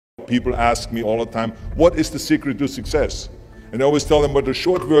people ask me all the time, what is the secret to success? And I always tell them what the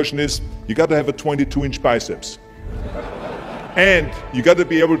short version is, you got to have a 22-inch biceps. And you got to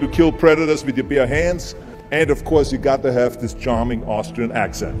be able to kill predators with your bare hands. And of course, you got to have this charming Austrian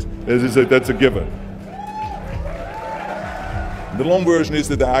accent. That's a given. The long version is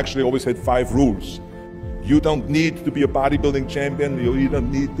that I actually always had 5 rules. You don't need to be a bodybuilding champion. You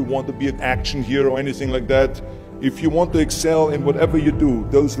don't need to want to be an action hero or anything like that. If you want to excel in whatever you do,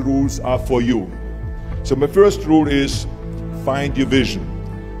 those rules are for you. So my first rule is find your vision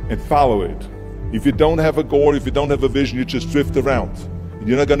and follow it. If you don't have a goal, if you don't have a vision, you just drift around.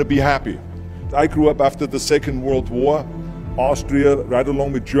 You're not going to be happy. I grew up after the Second World War. Austria, right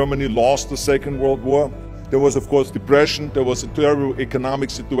along with Germany, lost the Second World War. There was, of course, depression. There was a terrible economic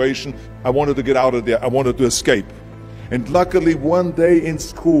situation. I wanted to get out of there. I wanted to escape. And luckily, one day in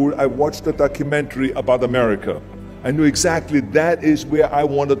school, I watched a documentary about America. I knew exactly that is where I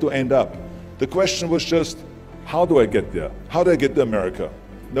wanted to end up. The question was just, how do I get there? How do I get to America?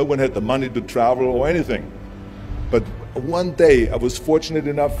 No one had the money to travel or anything. But one day, I was fortunate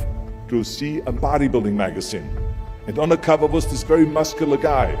enough to see a bodybuilding magazine. And on the cover was this very muscular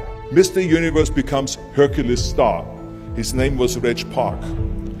guy. Mr. Universe becomes Hercules star. His name was Reg Park.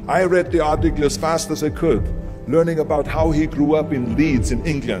 I read the article as fast as I could, learning about how he grew up in Leeds in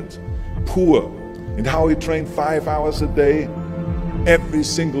England, poor, and how he trained 5 hours a day, every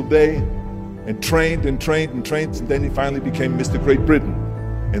single day, and trained and trained and trained, and then he finally became Mr. Great Britain,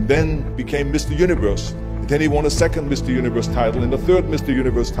 and then became Mr. Universe. And then he won a second Mr. Universe title and a third Mr.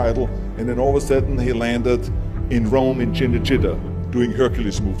 Universe title, and then all of a sudden he landed in Rome in Cinecittà, doing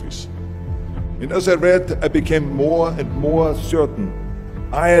Hercules movies. And as I read, I became more and more certain.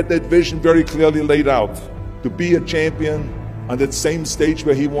 I had that vision very clearly laid out, to be a champion on that same stage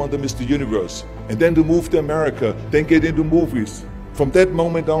where he won the Mr. Universe, and then to move to America, then get into movies. From that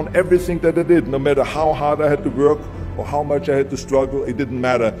moment on, everything that I did, no matter how hard I had to work or how much I had to struggle, it didn't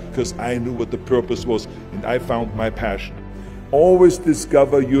matter, because I knew what the purpose was, and I found my passion. Always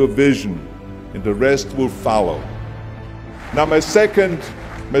discover your vision, and the rest will follow. Now my second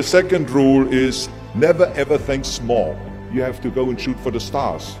rule is never ever think small. You have to go and shoot for the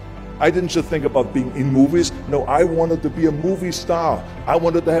stars. I didn't just think about being in movies. No, I wanted to be a movie star. I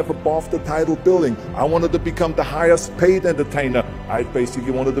wanted to have above the title billing. I wanted to become the highest paid entertainer. I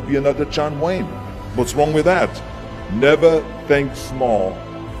basically wanted to be another John Wayne. What's wrong with that? Never think small,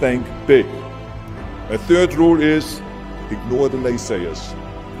 think big. My third rule is ignore the naysayers.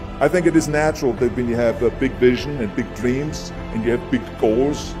 I think it is natural that when you have a big vision and big dreams and you have big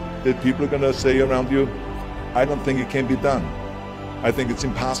goals, that people are going to say around you, I don't think it can be done. I think it's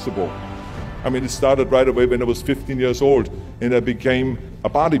impossible. I mean, it started right away when I was 15 years old and I became a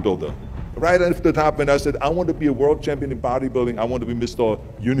bodybuilder. Right after the top when I said, I want to be a world champion in bodybuilding, I want to be Mr.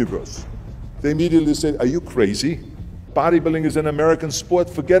 Universe. They immediately said, are you crazy? Bodybuilding is an American sport,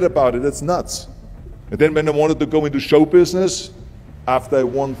 forget about it, it's nuts. And then when I wanted to go into show business, after I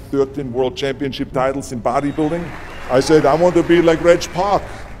won 13 world championship titles in bodybuilding, I said, I want to be like Reg Park.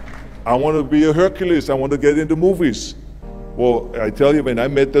 I want to be a Hercules. I want to get into movies. Well, I tell you, when I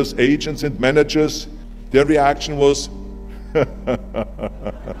met those agents and managers, their reaction was,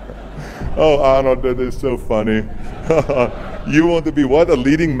 oh, Arnold, that is so funny. You want to be what, a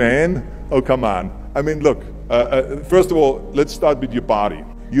leading man? Oh, come on. I mean, look, first of all, let's start with your body.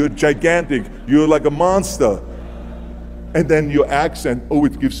 You're gigantic. You're like a monster. And then your accent, oh,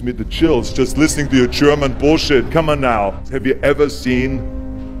 it gives me the chills just listening to your German bullshit. Come on now. Have you ever seen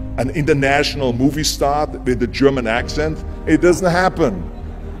an international movie star with a German accent? It doesn't happen.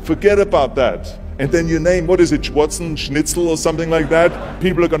 Forget about that. And then your name, what is it, Schwarzenegger or something like that?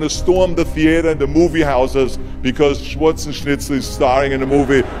 People are going to storm the theater and the movie houses because Schwarzenegger is starring in a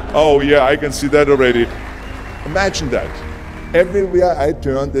movie. Oh yeah, I can see that already. Imagine that. Everywhere I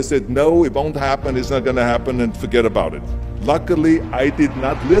turned, they said, no, it won't happen, it's not going to happen, and forget about it. Luckily, I did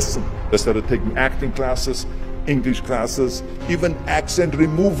not listen. I started taking acting classes, English classes, even accent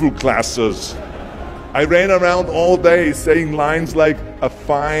removal classes. I ran around all day saying lines like, a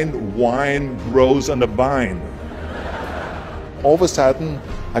fine wine grows on a vine. All of a sudden,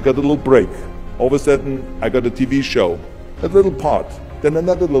 I got a little break. All of a sudden, I got a TV show, a little part. Then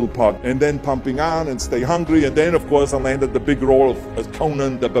another little part, and then Pumping On and Stay Hungry, and then of course I landed the big role of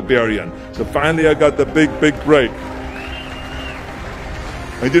Conan the Barbarian. So finally I got the big break.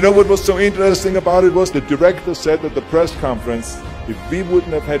 And you know what was so interesting about it was the director said at the press conference, if we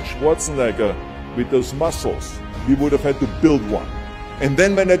wouldn't have had Schwarzenegger with those muscles, we would have had to build one. And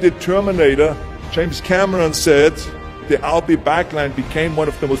then when I did Terminator, James Cameron said, the "I'll be back" line became one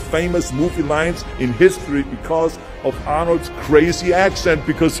of the most famous movie lines in history because of Arnold's crazy accent,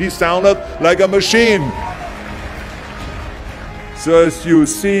 because he sounded like a machine. So as you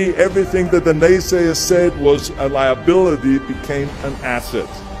see, everything that the naysayers said was a liability became an asset.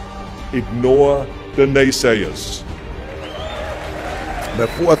 Ignore the naysayers. The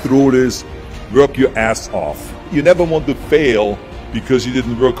fourth rule is work your ass off. You never want to fail because you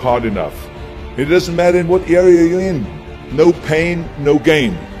didn't work hard enough. It doesn't matter in what area you're in. No pain, no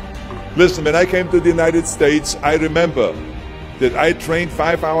gain. Listen, when I came to the United States, I remember that I trained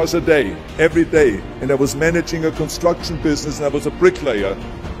 5 hours a day, every day, and I was managing a construction business, and I was a bricklayer,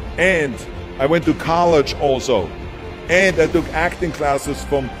 and I went to college also, and I took acting classes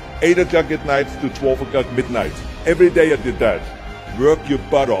from 8 o'clock at night to 12 o'clock midnight. Every day I did that. Work your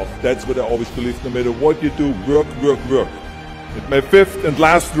butt off. That's what I always believe. No matter what you do, work, work, work. And my fifth and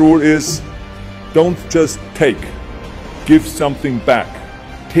last rule is, don't just take. Give something back.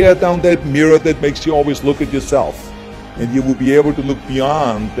 Tear down that mirror that makes you always look at yourself. And you will be able to look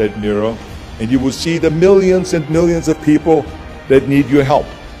beyond that mirror, and you will see the millions and millions of people that need your help.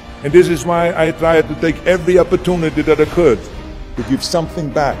 And this is why I tried to take every opportunity that I could to give something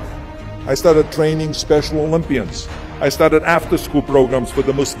back. I started training Special Olympians. I started after-school programs for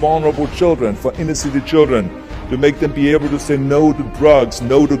the most vulnerable children, for inner-city children, to make them be able to say no to drugs,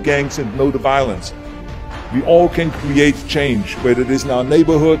 no to gangs, and no to violence. We all can create change, whether it is in our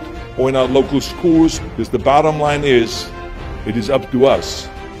neighborhood or in our local schools, because the bottom line is, it is up to us.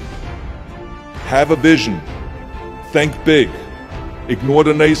 Have a vision. Think big. Ignore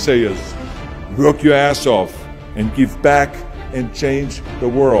the naysayers. Work your ass off and give back and change the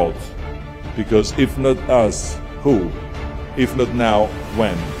world. Because if not us, who? If not now,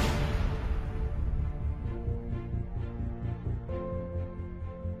 when?